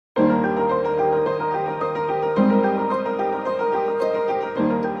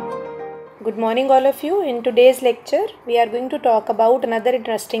Good morning all of you. In today's lecture we are going to talk about another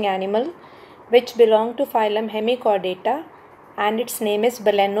interesting animal which belong to phylum Hemichordata and its name is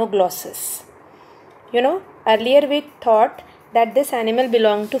Balanoglossus. Earlier we thought that this animal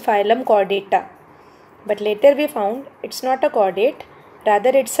belonged to phylum Chordata, but later we found it's not a chordate, rather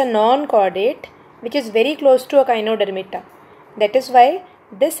it's a non-chordate which is very close to Echinodermata. That is why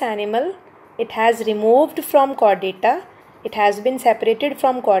this animal, it has removed from Chordata, it has been separated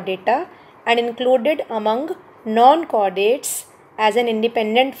from Chordata and included among non-chordates as an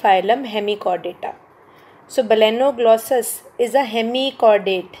independent phylum Hemichordata. So Balanoglossus is a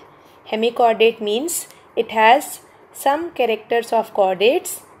hemichordate. Hemichordate means it has some characters of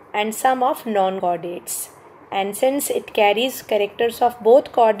chordates and some of non-chordates. And since it carries characters of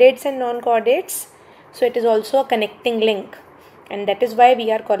both chordates and non-chordates, so it is also a connecting link. And that is why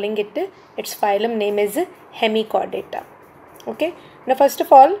we are calling it, its phylum name is Hemichordata. Okay. Now first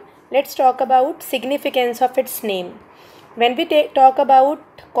of all, let's talk about significance of its name. When we talk about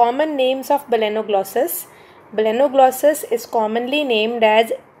common names of Balanoglossus, Balanoglossus is commonly named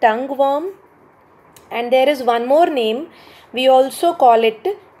as tongue worm, and there is one more name, we also call it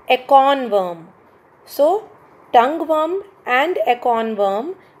acorn worm. So tongue worm and acorn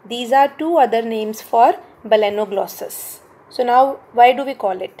worm, these are two other names for Balanoglossus. So now why do we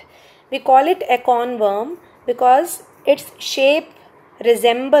call it? We call it acorn worm because its shape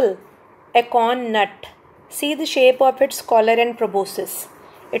resemble acorn nut. See the shape of its collar and proboscis.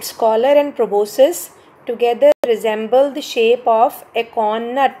 Its collar and proboscis together resemble the shape of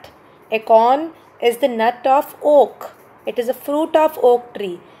acorn nut. Acorn is the nut of oak. It is a fruit of oak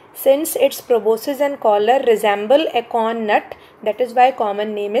tree. Since its proboscis and collar resemble acorn nut, that is why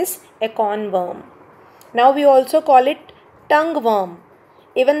common name is acorn worm. Now we also call it tongue worm.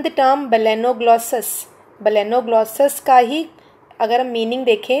 Even the term Balanoglossus, Balanoglossus का ही अगर हम meaning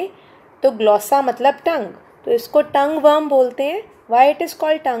देखें तो ग्लॉसा मतलब टंग, तो इसको टंग worm बोलते हैं. Why it is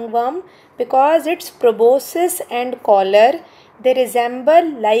called tongue worm? Because its proboscis and collar, they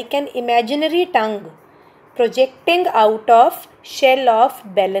resemble like an imaginary tongue projecting out of shell of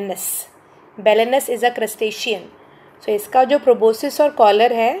Balanus. Balanus is a crustacean. So इसका जो proboscis और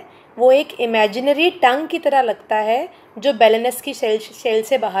collar है वो एक imaginary tongue की तरह लगता है जो Balanus की shell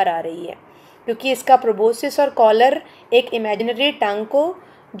से बाहर आ रही है, क्योंकि इसका प्रोबोसिस और कॉलर एक इमेजिनरी टंग को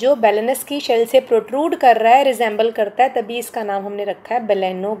जो बैलेनस की शेल से प्रोट्रूड कर रहा है रिजेंबल करता है, तभी इसका नाम हमने रखा है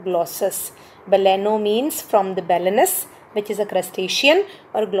Balanoglossus. Balano means from the बैलेनस which is a crustacean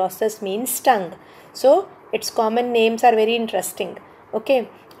और ग्लॉसस means tongue. So it's common names are very interesting. Okay,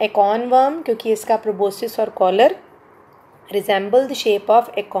 acorn worm क्योंकि इसका प्रोबोसिस और collar resemble the shape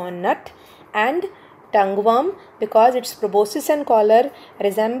of acorn nut, and tongue worm because its proboscis and collar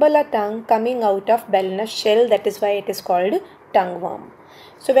resemble a tongue coming out of Balanus shell. That is why it is called tongue worm.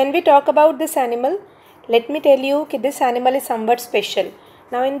 So when we talk about this animal, let me tell you that this animal is somewhat special.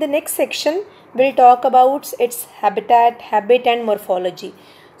 Now in the next section, we'll talk about its habitat, habit and morphology.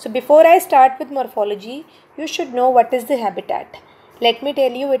 So before I start with morphology, you should know what is the habitat. Let me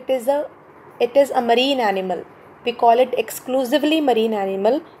tell you, it is a marine animal. We call it exclusively marine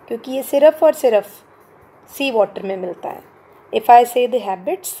animal क्योंकि ये सिर्फ और सिर्फ सी water में मिलता है. If I से the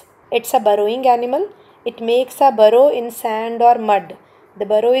habits, it's a burrowing animal. It makes a बरो इन सैंड और मड. द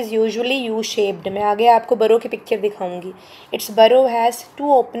बरो इज़ यूजुअली यू शेप्ड. मैं आगे आपको बरो की पिक्चर दिखाऊंगी. इट्स बरो has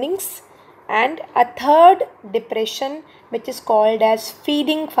 2 openings and a third depression which is called as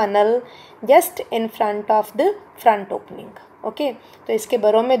feeding funnel just in front of the front opening. Okay, तो इसके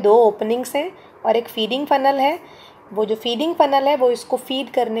बरो में 2 ओपनिंग्स हैं और एक फीडिंग फनल है. वो जो फीडिंग फनल है वो इसको फीड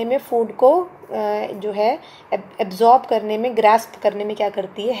करने में, फूड को जो है एब्जॉर्ब करने में, ग्रास्प करने में क्या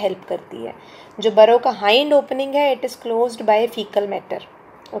करती है, हेल्प करती है. जो बरो का हाइंड ओपनिंग है, it is closed bye faecal matter.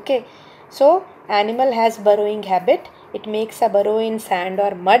 Okay, so animal has burrowing habit. It makes a बरो इन सैंड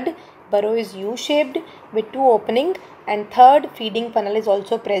और mud. Burrow is U-shaped with 2 opening and third feeding funnel is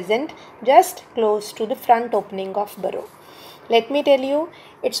also present just close to the front opening of burrow. Let me tell you,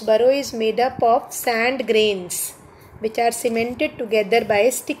 its burrow is made up of sand grains which are cemented together by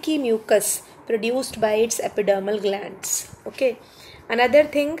sticky mucus produced by its epidermal glands. Okay. Another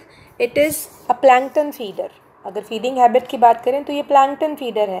thing, it is a plankton feeder. अगर feeding habit की बात करें तो ये plankton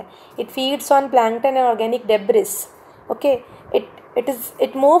feeder है. It feeds on plankton and organic debris. Okay.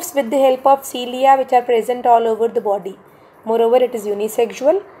 It moves with the help of cilia which are present all over the body. Moreover, it is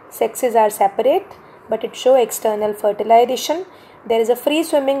unisexual. Sexes are separate, but it shows external fertilization. There is a free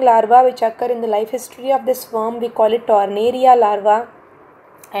swimming larva which occur in the life history of this worm. We call it Tornaria larva,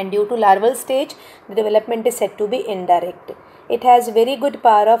 and due to larval stage, the development is said to be indirect. It has very good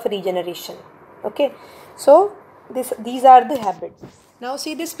power of regeneration. Okay, so these are the habits. Now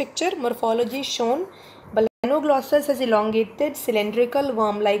see this picture, morphology is shown. Balanoglossus has elongated cylindrical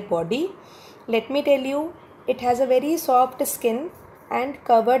worm-like body. Let me tell you, it has a very soft skin and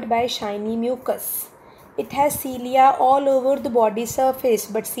covered by shiny mucus. It has cilia all over the body surface,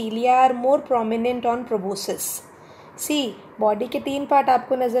 but cilia are more prominent on proboscis. See, body के 3 part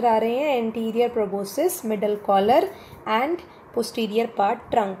आपको नज़र आ रहे हैं, anterior proboscis, middle collar and posterior part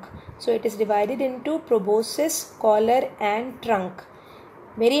trunk. So it is divided into proboscis, collar and trunk.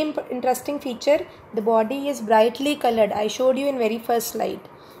 Very interesting feature, the body is brightly colored. I showed you in very first slide.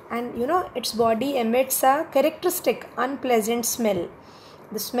 And you know, its body emits a characteristic unpleasant smell.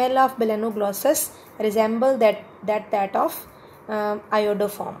 The smell of Balanoglossus resemble that of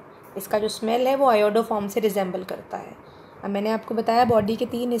iodoform. इसका जो smell है वो iodoform से resemble करता है. अब मैंने आपको बताया बॉडी के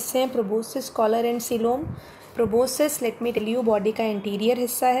 3 हिस्से हैं, proboscis, collar and coelom. Proboscis, let me tell you, body का इंटीरियर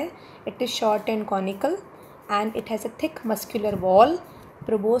हिस्सा है. It is short and conical and it has a thick muscular wall.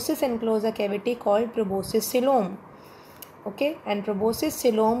 Proboscis enclose a cavity called proboscis coelom. Okay, and proboscis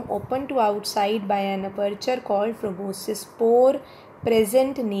coelom open to outside by an aperture called proboscis pore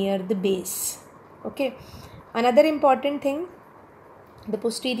present near the base. Okay, another important thing, the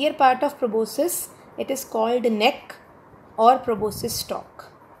posterior part of proboscis, it is called neck or proboscis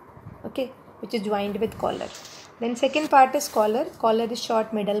stalk. Okay, which is joined with collar. Then second part is collar. Collar is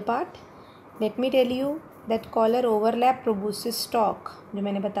short middle part. Let me tell you that collar overlap proboscis stalk, जो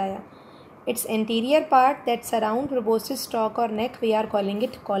मैंने बताया. Its anterior part that surround proboscis stalk or neck, we are calling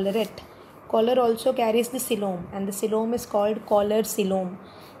it collarette. Collar also carries the coelom and the coelom is called collar coelom.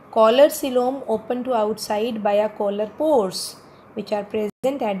 Collar coelom open to outside by a collar pores which are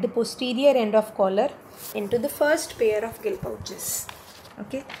present at the posterior end of collar into the first pair of gill pouches.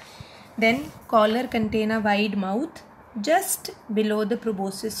 Okay. Then collar contain a wide mouth just below the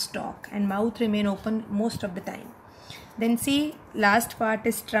proboscis stalk and mouth remain open most of the time. Then see, last part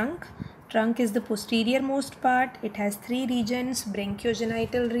is trunk. Trunk is the posterior most part. It has 3 regions: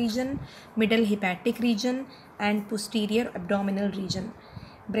 branchiogenital region, middle hepatic region and posterior abdominal region.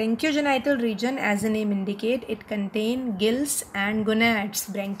 Branchiogenital region, as the name indicate, it contain gills and gonads.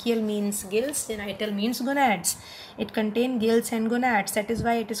 Branchial means gills, genital means gonads. It contain gills and gonads. That is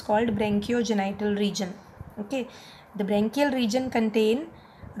why it is called branchiogenital region. Okay. The branchial region contain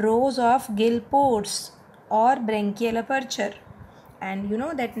rows of gill pores or branchial aperture, and you know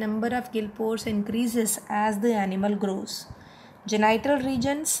that number of gill pores increases as the animal grows. Genital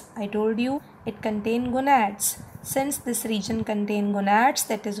regions, I told you, it contain gonads. Since this region contain gonads,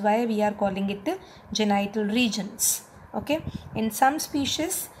 that is why we are calling it the genital regions. Okay. In some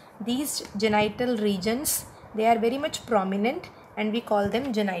species, these genital regions, they are very much prominent and we call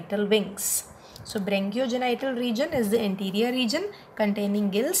them genital wings. So branchiogenital region is the anterior region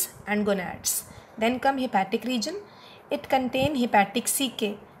containing gills and gonads. Then come hepatic region. It contain hepatic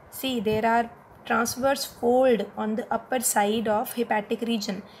caecae. See, there are transverse fold on the upper side of hepatic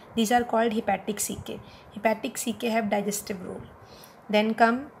region. These are called hepatic caecae. Hepatic caecae have digestive role. Then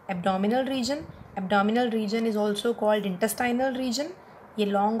come abdominal region. Abdominal region is also called intestinal region. ये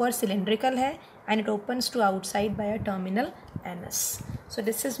long और cylindrical है and it opens to outside by a terminal anus. So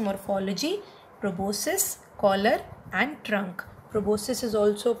this is morphology. Proboscis, collar and trunk. Proboscis is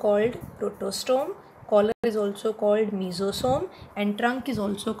also called protostome, collar is also called mesosome and trunk is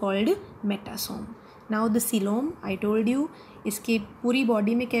also called metasome. Now the coelom, I told you, इसकी पूरी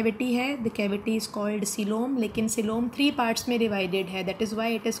body में cavity है. The cavity is called coelom, लेकिन coelom 3 parts में divided है. That is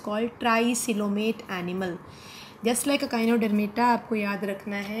why it is called tricoelomate animal. Just like echinodermata, आपको याद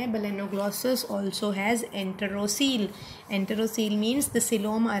रखना है, Balanoglossus also has enterocele. Enterocele means the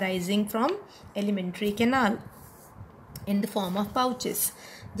coelom arising from alimentary canal in the form of pouches.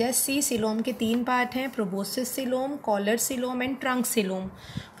 Just see, coelom के 3 part हैं, proboscis coelom, collar coelom and trunk coelom.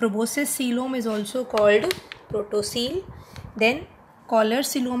 Proboscis coelom is also called protocele. Then collar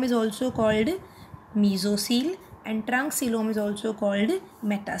coelom is also called mesocele and trunk coelom is also called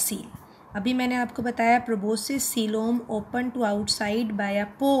metacele. अभी मैंने आपको बताया proboscis coelom open to outside by a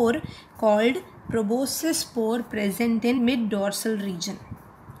pore called proboscis pore present in mid dorsal region.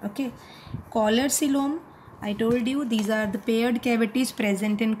 Okay. Collar coelom, I told you these are the paired cavities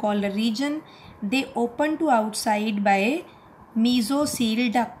present in collar region. They open to outside by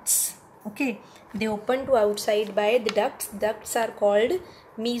mesocele ducts. Okay. They open to outside by the ducts. Ducts are called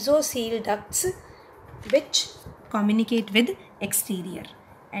mesocele ducts which communicate with exterior.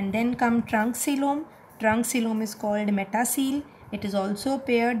 And then come trunk coelom. Trunk coelom is called metacele. It is also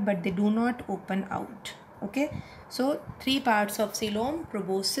paired but they do not open out. Okay. So 3 parts of coelom: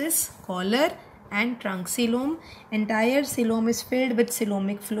 proboscis, collar and trunk coelom. Entire coelom is filled with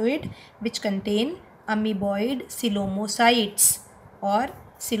coelomic fluid which contain amoeboid coelomocytes. or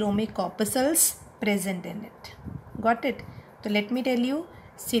coelomic corpuscles present in it. Got it? So let me tell you,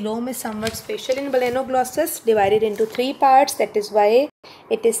 coelom is somewhat special in Balanoglossus, divided into 3 parts. That is why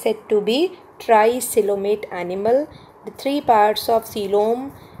it is said to be tricoelomate animal. The 3 parts of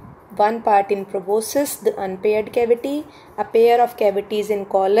coelom: one part in proboscis, the unpaired cavity, a pair of cavities in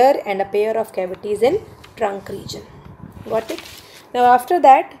collar, and a pair of cavities in trunk region. Got it? Now after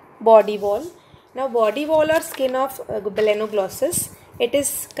that, body wall. Now body wall or skin of Balanoglossus, it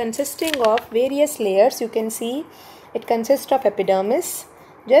is consisting of various layers. You can see it consists of epidermis.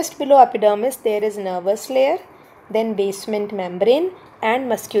 Just below epidermis there is nervous layer, then basement membrane and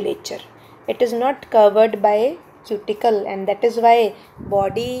musculature. It is not covered by cuticle, and that is why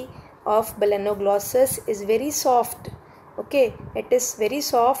body of Balanoglossus is very soft. Okay, it is very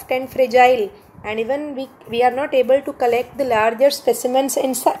soft and fragile, and even we are not able to collect the larger specimens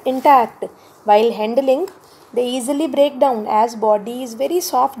intact. While handling, they easily break down, as body is very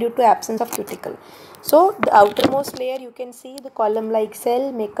soft due to absence of cuticle. So the outermost layer, you can see the column like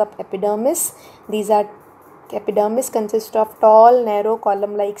cell make up epidermis. These are epidermis consist of tall narrow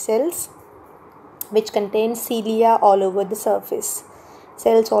column like cells which contain cilia all over the surface.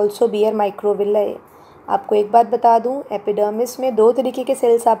 Cells also bear microvilli. आपको एक बात बता दूं, epidermis में 2 तरीके के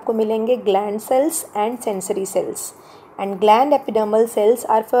sales आपको मिलेंगे, gland sales and sensory sales. And gland epidermal cells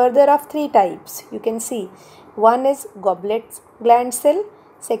are further of 3 types. You can see, one is goblet gland cell,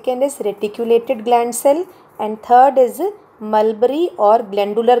 second is reticulated gland cell, and third is mulberry or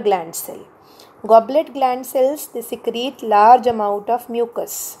glandular gland cell. Goblet gland cells, they secrete large amount of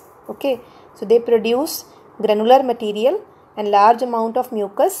mucus. Okay, so they produce granular material and large amount of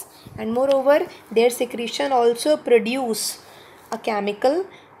mucus, and moreover their secretion also produce a chemical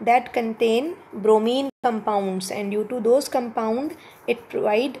that contain bromine compounds, and due to those compounds it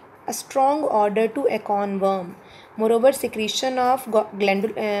provide a strong odor to acorn worm. Moreover, secretion of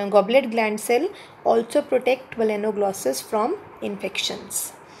goblet gland cell also protect Balanoglossus from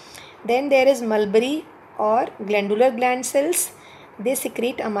infections. Then there is mulberry or glandular gland cells. They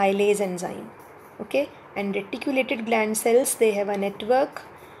secrete amylase enzyme. Okay, and reticulated gland cells, they have a network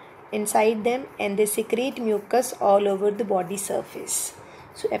inside them and they secrete mucus all over the body surface.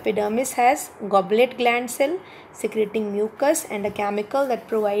 So epidermis has goblet gland cell secreting mucus and a chemical that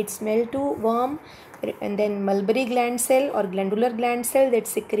provides smell to worm, and then mulberry gland cell or glandular gland cell that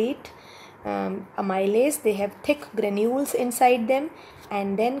secrete amylase. They have thick granules inside them,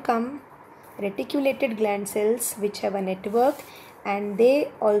 and then come reticulated gland cells which have a network and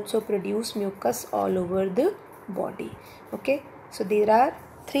they also produce mucus all over the body. Okay, so there are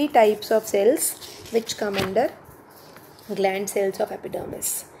 3 types of cells which come under gland cells of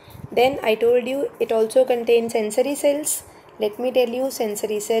epidermis. Then I told you it also contains sensory cells. Let me tell you,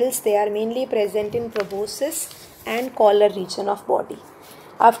 sensory cells, they are mainly present in proboscis and collar region of body.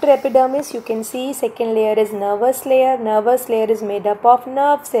 After epidermis, you can see second layer is nervous layer. Nervous layer is made up of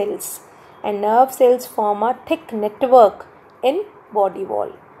nerve cells, and nerve cells form a thick network in body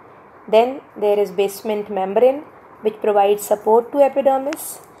wall. Then there is basement membrane which provides support to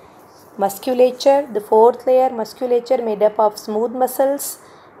epidermis. Musculature, the 4th layer, musculature made up of smooth muscles.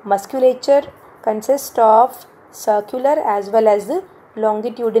 Musculature consists of circular as well as the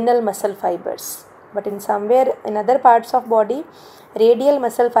longitudinal muscle fibers, but in somewhere in other parts of body radial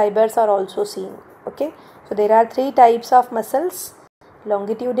muscle fibers are also seen. Okay, so there are 3 types of muscles: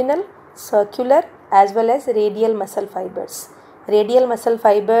 longitudinal, circular as well as radial muscle fibers. Radial muscle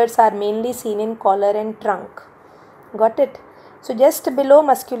fibers are mainly seen in collar and trunk. Got it? So just below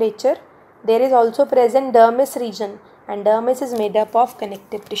musculature there is also present dermis region, and dermis is made up of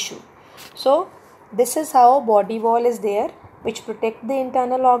connective tissue. So this is how body wall is there which protect the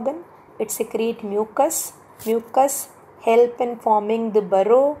internal organ. It secrete mucus. Mucus help in forming the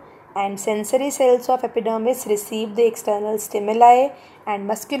burrow, and sensory cells of epidermis receive the external stimuli, and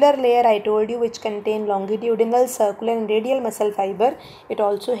muscular layer I told you which contain longitudinal, circular and radial muscle fiber, it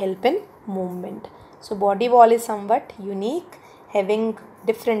also help in movement. So body wall is somewhat unique, having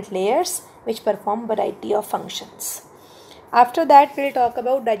different layers which perform variety of functions. After that we will talk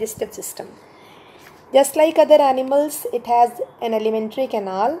about digestive system. Just like other animals, it has an alimentary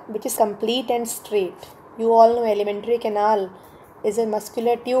canal which is complete and straight. You all know alimentary canal is a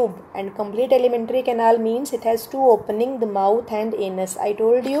muscular tube, and complete alimentary canal means it has 2 openings, the mouth and anus. I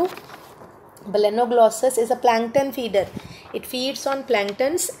told you Balanoglossus is a plankton feeder. It feeds on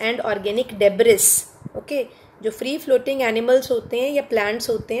planktons and organic debris. Okay, जो free floating animals होते हैं या plants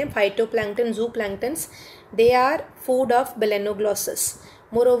होते हैं, phytoplankton, zooplanktons, they are food of Balanoglossus.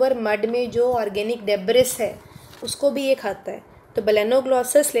 Moreover, mud में जो organic debris है उसको भी ये खाता है. तो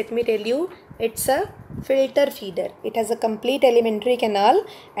Balanoglossus, let me tell you, it's a filter feeder. It has a complete alimentary canal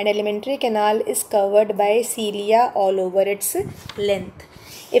and alimentary canal is covered by cilia all over its length.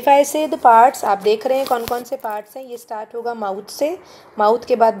 If I say the parts, आप देख रहे हैं कौन कौन से parts हैं. ये start होगा mouth से, mouth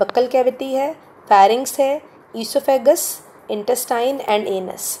के बाद buccal cavity है, pharynx है, esophagus, intestine and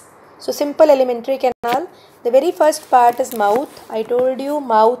anus. So simple alimentary canal. The very first part is mouth. I told you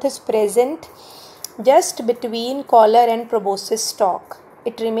mouth is present just between collar and proboscis stalk.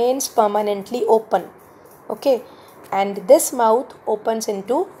 It remains permanently open. Okay, and this mouth opens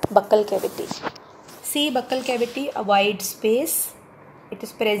into buccal cavity. See buccal cavity, a wide space. It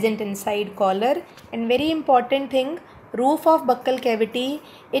is present inside collar, and very important thing, roof of buccal cavity,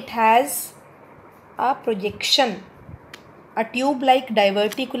 it has a projection, a tube-like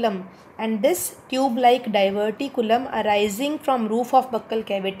diverticulum, and this tube-like diverticulum arising from roof of buccal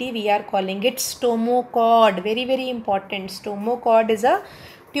cavity, we are calling it stomochord. Very very important. Stomochord is a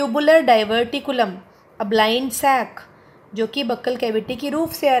tubular diverticulum, a blind sac, जो कि buccal cavity की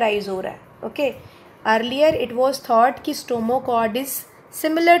roof से arise हो रहा है. Okay. Earlier it was thought कि stomochord is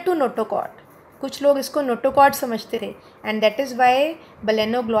similar to notochord. कुछ लोग इसको notochord समझते थे, and that is why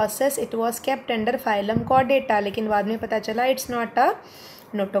Balanoglossus it was kept under phylum Chordata. लेकिन बाद में पता चला it's not a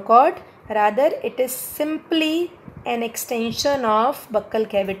notochord, rather it is simply an extension of buccal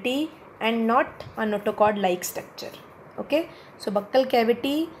cavity and not a notochord like structure. Okay, so buccal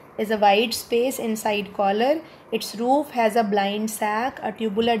cavity is a wide space inside collar. Its roof has a blind sac, a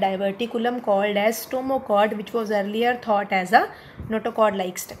tubular diverticulum called as stomochord, which was earlier thought as a notochord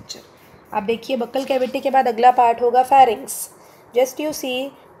like structure. अब देखिए buccal cavity के बाद अगला part होगा pharynx. Just you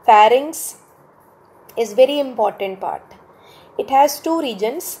see, pharynx is very important part. It has two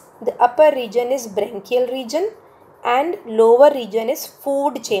regions. The upper region is bronchial region and lower region is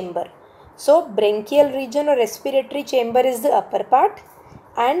food chamber. So bronchial region or respiratory chamber is the upper part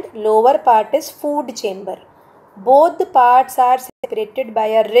and lower part is food chamber. Both the parts are separated by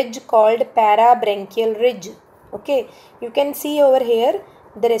a ridge called parabronchial ridge. Okay, you can see over here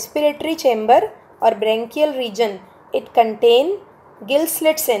the respiratory chamber or bronchial region, it contains gill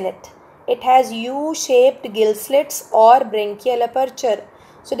slits in it. It has U-shaped gill slits or bronchial aperture.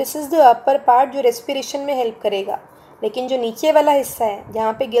 So this is the upper part जो respiration में help करेगा. लेकिन जो नीचे वाला हिस्सा है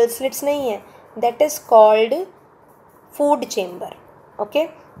जहाँ पे gill slits नहीं है, that is called food chamber.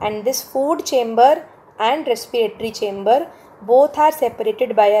 Okay, and this food chamber and respiratory chamber both are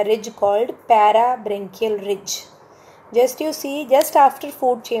separated by a ridge called parabronchial ridge. Just you see, just after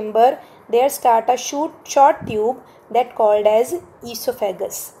food chamber there start a short tube that called as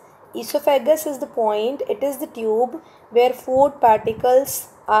esophagus. Esophagus is the point, it is the tube where food particles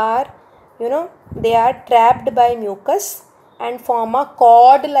are, they are trapped by mucus and form a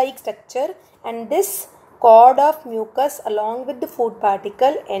cord like structure, and this cord of mucus along with the food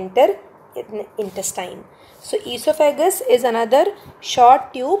particle enter intestine. So esophagus is another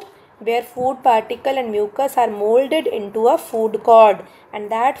short tube where food particle and mucus are molded into a food cord,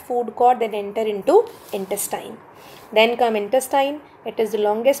 and that food cord then enter into intestine. Then come intestine. It is the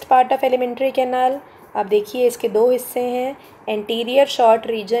longest part of alimentary canal. अब देखिए इसके दो हिस्से हैं. Anterior short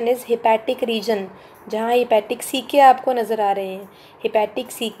region is hepatic region, जहाँ hepatic caecae आपको नज़र आ रहे हैं. Hepatic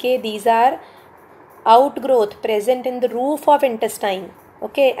caecae, these are outgrowth present in the roof of intestine.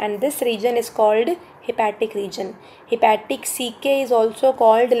 Okay, and this region is called hepatic region. Hepatic caecae is also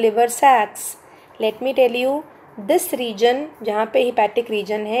called liver sacs. Let me tell you, this region जहाँ पे hepatic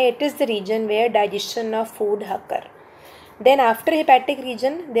region है, it is the region where digestion of food occur. Then after hepatic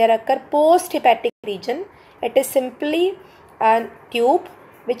region there occur post hepatic region. It is simply a tube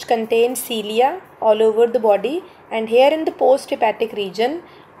which contains cilia all over the body, and here in the post hepatic region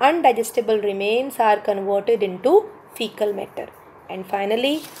undigestible remains are converted into fecal matter. And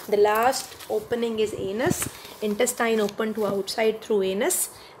finally the last opening is anus. Intestine open to outside through anus,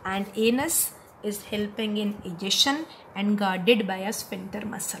 and anus is helping in egestion and guarded by a sphincter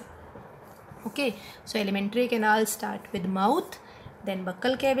muscle. Okay, so alimentary canal start with mouth, then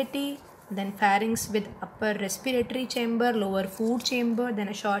buccal cavity, then pharynx with upper respiratory chamber, lower food chamber, then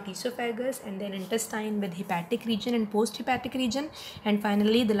a short esophagus, and then intestine with hepatic region and post-hepatic region, and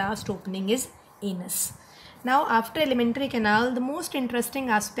finally the last opening is anus. Now after alimentary canal, the most interesting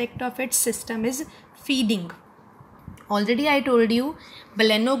aspect of its system is feeding. Already I told you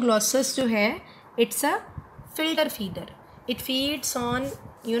Balanoglossus जो है, it's a filter feeder. It feeds on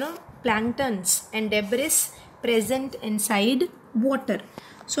planktons and debris present inside water.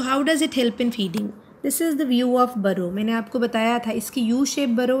 So how does it help in feeding? This is the view of burrow. मैंने आपको बताया था इसकी U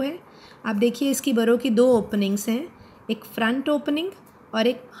shape burrow है. आप देखिए इसकी burrow की दो openings हैं, एक front opening और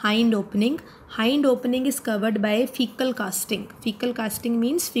एक hind opening. Hind opening is covered by faecal casting. Faecal casting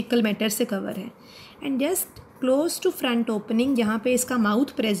means faecal matter से कवर है. And just close to front opening, जहाँ पे इसका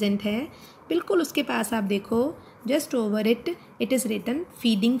माउथ प्रेजेंट है, बिल्कुल उसके पास आप देखो, just over it is written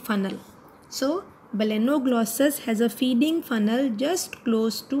feeding funnel. So Balanoglossus has a feeding funnel just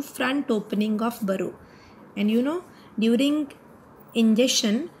close to front opening of burrow. And you know, during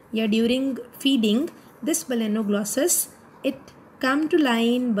ingestion, during feeding, this Balanoglossus, it come to lie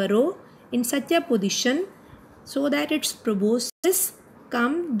in burrow in such a position so that its proboscis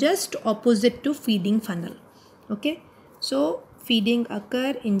come just opposite to feeding funnel. Okay, so feeding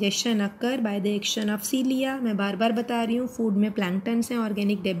occur, injection occur by the action of सीलिया. मैं बार बार बता रही हूँ, food में planktons हैं,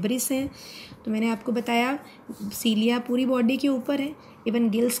 organic debris हैं. तो मैंने आपको बताया सीलिया पूरी बॉडी के ऊपर है, इवन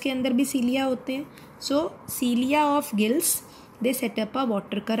गिल्स के अंदर भी सीलिया होते हैं. सो सीलिया of gills, they set up a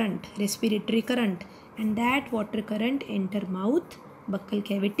water current, respiratory current, and that water current enter mouth, buccal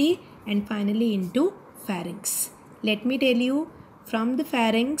cavity, and finally into pharynx. Let me tell you, from the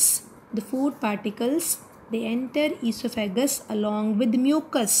pharynx, the food particles, they enter esophagus along with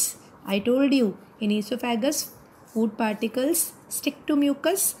mucus. I told you, in esophagus, food particles stick to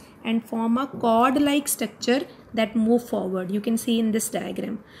mucus and form a cord-like structure that move forward. You can see in this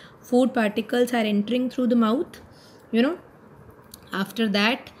diagram. Food particles are entering through the mouth. You know, after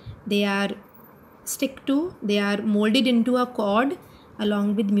that, they are molded into a cord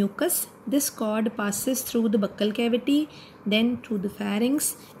along with mucus. This cord passes through the buccal cavity, then through the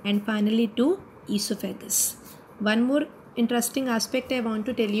pharynx, and finally to esophagus. One more interesting aspect I want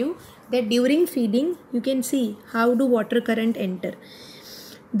to tell you, that during feeding you can see how do water current enter.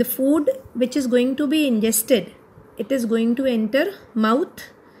 The food which is going to be ingested, it is going to enter mouth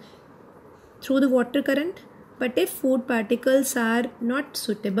through the water current, but if food particles are not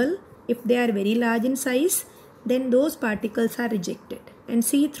suitable, if they are very large in size, then those particles are rejected. And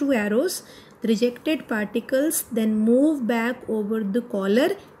see through arrows, the rejected particles then move back over the collar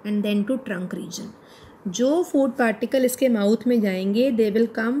and then to trunk region. जो food particle इसके mouth में जाएंगे, they will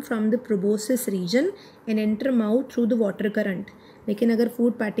come from the proboscis reason and enter mouth through the water current. लेकिन अगर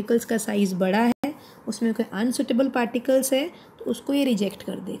food particles का size बड़ा है, उसमें कोई अनसुटेबल पार्टिकल्स है, तो उसको ये रिजेक्ट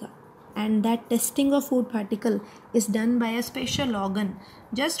कर देगा. And that testing of food particle is done by a special organ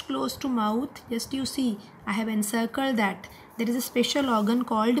just close to mouth. Just you see, I have encircled that. There is a special organ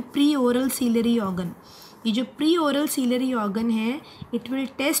called pre-oral ciliary organ. ये जो pre-oral ciliary organ है, it will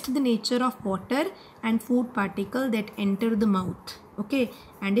test the nature of water and food particle that enter the mouth. Okay,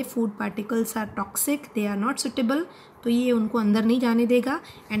 and if food particles are toxic, they are not suitable, तो ये उनको अंदर नहीं जाने देगा.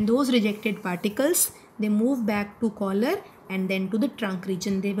 And those rejected particles, they move back to collar and then to the trunk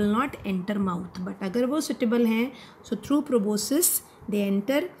region. They will not enter mouth. But अगर वो suitable हैं, so through proboscis they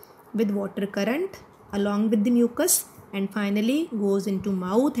enter with water current along with the mucus and finally goes into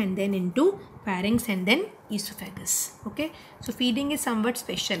mouth and then into pharynx and then esophagus. Okay, so feeding is somewhat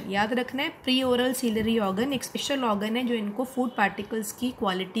special. याद रखना है, pre-oral ciliary organ एक special organ है जो इनको food particles की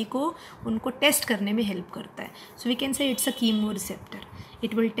quality को उनको test करने में help करता है. So we can say it's a chemoreceptor.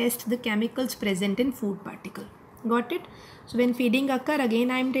 It will test the chemicals present in food particle. Got it? So when feeding occur,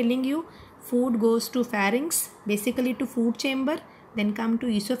 again I am telling you, food goes to pharynx, basically to food chamber, then come to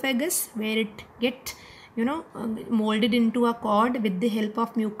esophagus where it get molded into a cord with the help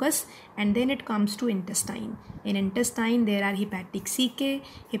of mucus, and then it comes to intestine. In intestine there are hepatic caecae.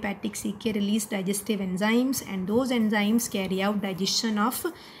 Hepatic caecae release digestive enzymes, and those enzymes carry out digestion of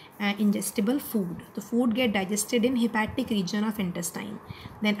ingestible food. The food get digested in hepatic region of intestine.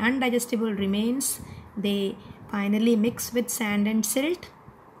 Then undigestible remains, they finally mix with sand and silt.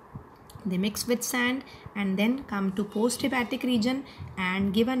 They mix with sand and then come to post-hepatic region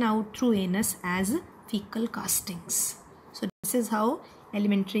and given out through anus as fecal castings. So this is how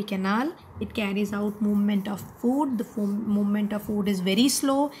alimentary canal, it carries out movement of food. The movement of food is very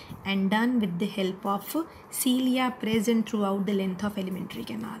slow and done with the help of cilia present throughout the length of alimentary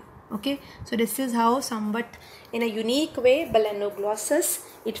canal. Okay, so this is how somewhat in a unique way Balanoglossus,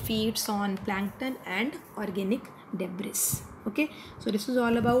 it feeds on plankton and organic debris. Okay, so this is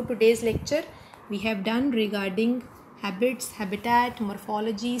all about today's lecture. We have done regarding habits, habitat,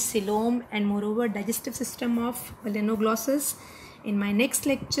 morphology, coelom, and moreover digestive system of Balanoglossus. In my next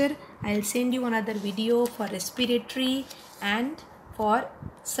lecture, I'll send you another video for respiratory and for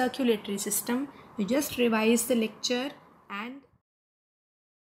circulatory system. You just revise the lecture and